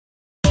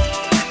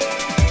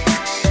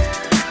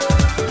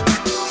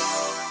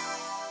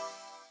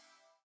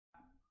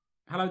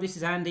Hello, this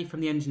is Andy from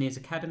the Engineers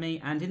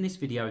Academy, and in this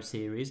video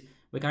series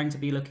we're going to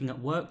be looking at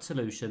worked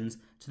solutions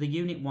to the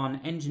Unit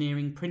 1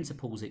 Engineering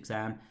Principles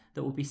exam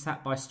that will be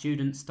sat by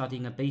students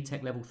studying a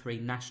BTEC Level 3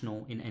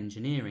 National in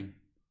Engineering.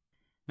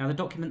 Now, the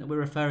document that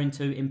we're referring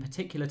to in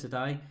particular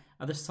today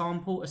are the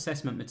sample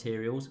assessment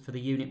materials for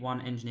the Unit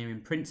 1 Engineering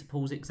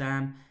Principles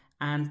exam,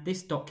 and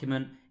this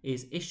document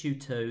is Issue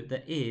 2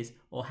 that is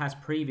or has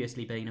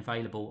previously been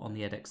available on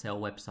the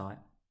Edexcel website.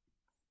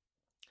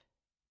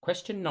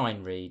 Question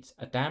 9 reads,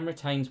 a dam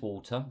retains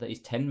water that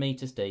is 10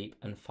 metres deep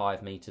and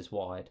 5 metres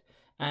wide,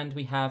 and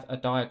we have a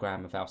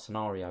diagram of our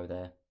scenario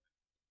there.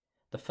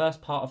 The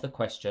first part of the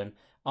question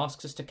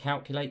asks us to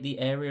calculate the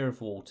area of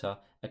water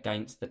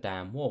against the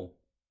dam wall.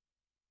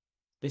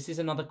 This is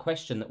another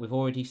question that we've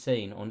already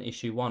seen on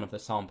issue 1 of the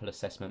sample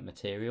assessment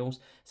materials,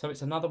 so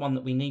it's another one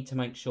that we need to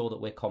make sure that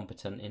we're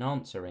competent in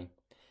answering.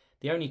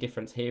 The only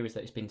difference here is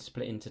that it's been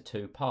split into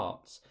two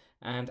parts.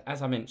 And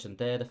as I mentioned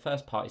there, the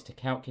first part is to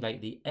calculate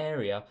the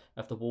area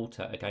of the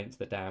water against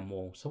the dam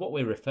wall. So what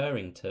we're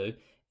referring to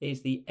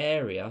is the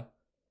area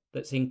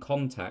that's in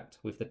contact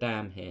with the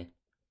dam here.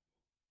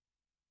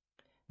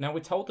 Now, we're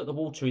told that the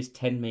water is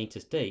 10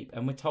 metres deep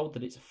and we're told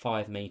that it's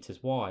 5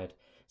 metres wide.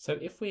 So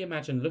if we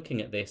imagine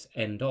looking at this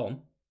end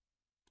on,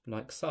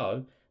 like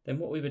so, then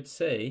what we would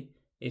see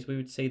is we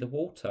would see the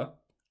water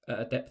at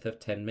a depth of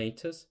 10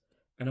 metres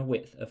and a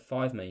width of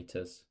 5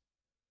 metres.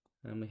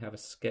 And we have a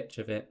sketch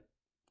of it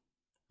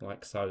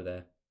like so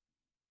there.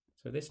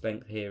 So this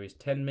length here is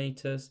 10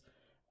 metres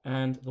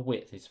and the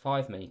width is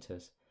 5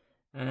 metres.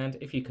 And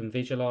if you can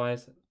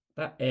visualise,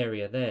 that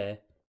area there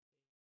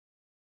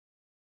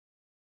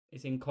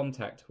is in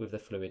contact with the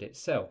fluid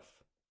itself.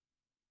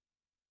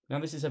 Now,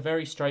 this is a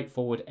very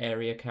straightforward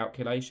area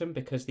calculation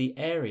because the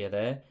area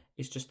there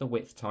is just the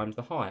width times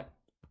the height.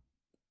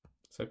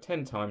 So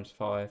 10 times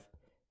 5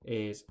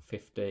 is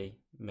 50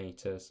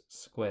 metres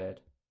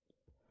squared.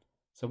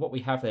 So what we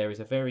have there is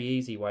a very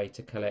easy way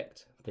to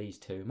collect these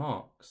two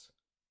marks.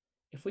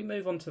 If we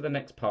move on to the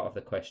next part of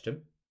the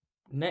question,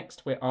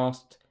 next we're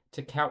asked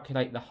to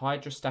calculate the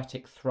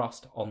hydrostatic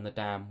thrust on the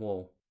dam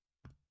wall.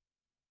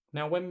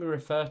 Now, when we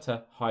refer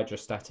to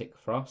hydrostatic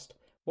thrust,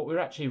 what we're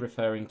actually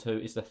referring to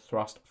is the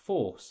thrust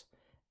force,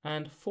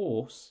 and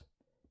force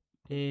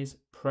is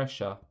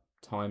pressure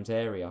times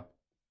area.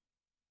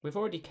 We've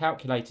already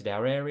calculated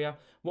our area.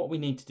 What we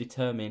need to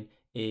determine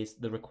is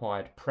the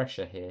required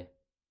pressure here.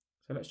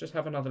 So let's just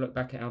have another look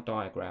back at our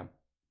diagram.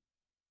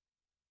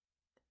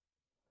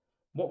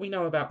 What we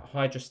know about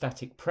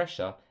hydrostatic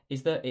pressure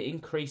is that it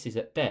increases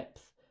at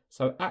depth.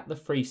 So at the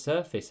free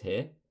surface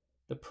here,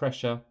 the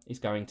pressure is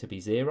going to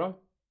be 0.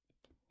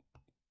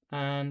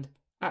 And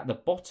at the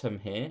bottom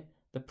here,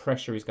 the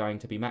pressure is going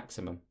to be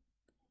maximum.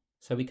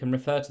 So we can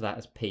refer to that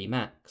as P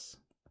max.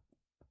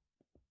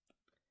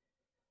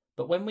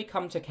 But when we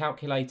come to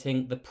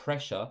calculating the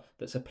pressure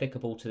that's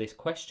applicable to this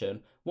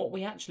question, what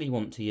we actually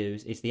want to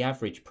use is the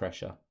average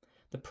pressure.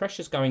 The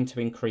pressure is going to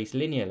increase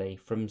linearly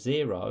from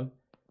 0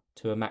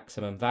 to a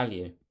maximum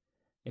value.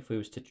 If we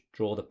was to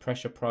draw the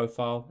pressure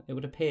profile, it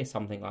would appear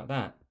something like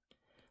that.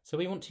 So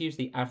we want to use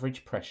the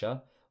average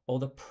pressure, or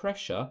the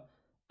pressure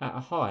at a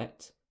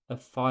height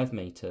of 5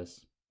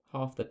 metres,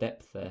 half the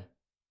depth there.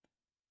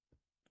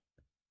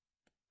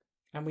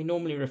 And we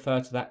normally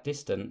refer to that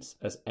distance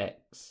as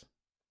x.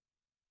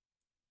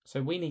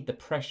 So we need the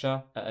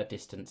pressure at a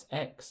distance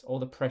x, or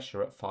the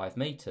pressure at 5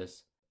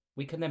 metres.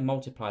 We can then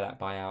multiply that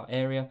by our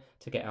area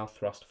to get our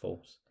thrust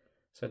force.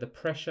 So the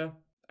pressure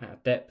at a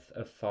depth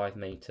of 5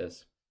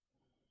 metres.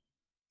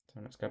 So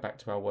let's go back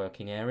to our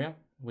working area.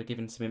 We're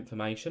given some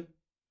information.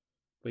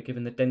 We're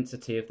given the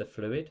density of the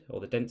fluid,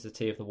 or the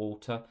density of the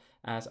water,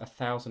 as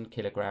 1,000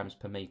 kilograms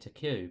per metre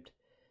cubed.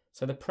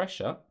 So the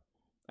pressure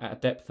at a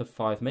depth of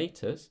 5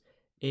 metres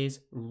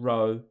is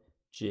rho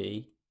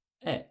g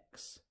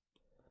x.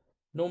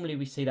 Normally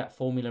we see that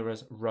formula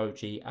as rho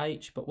g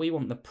h, but we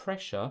want the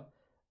pressure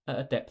at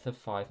a depth of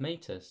 5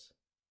 metres.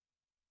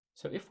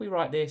 So if we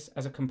write this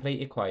as a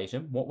complete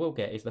equation, what we'll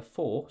get is the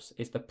force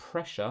is the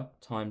pressure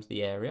times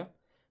the area.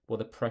 Well,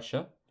 the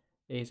pressure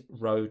is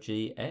rho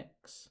g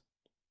x.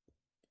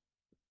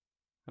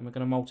 And we're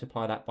going to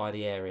multiply that by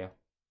the area.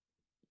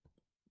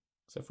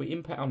 So if we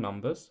input our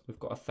numbers, we've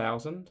got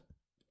 1,000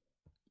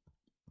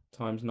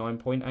 times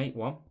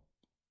 9.81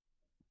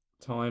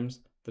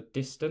 times the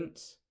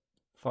distance,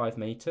 5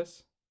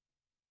 metres.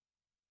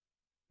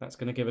 That's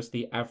going to give us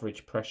the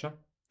average pressure.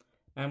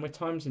 And we're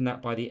timesing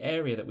that by the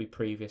area that we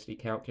previously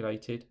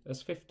calculated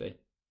as 50.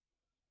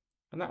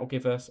 And that will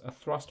give us a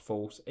thrust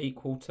force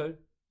equal to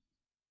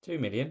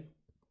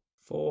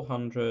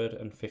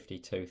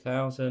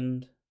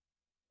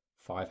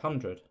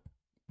 2,452,500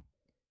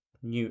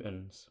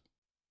 newtons.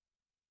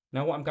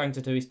 Now what I'm going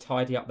to do is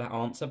tidy up that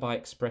answer by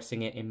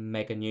expressing it in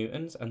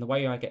meganewtons, and the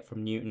way I get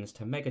from newtons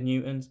to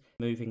meganewtons,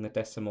 moving the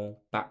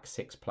decimal back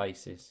 6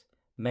 places.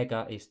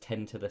 Mega is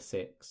 10 to the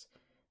 6,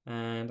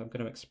 and I'm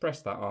going to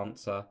express that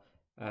answer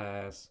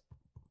as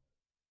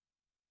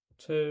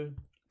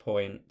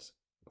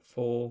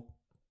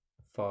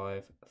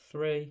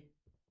 2.453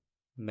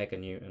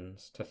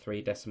 meganewtons to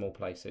 3 decimal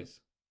places.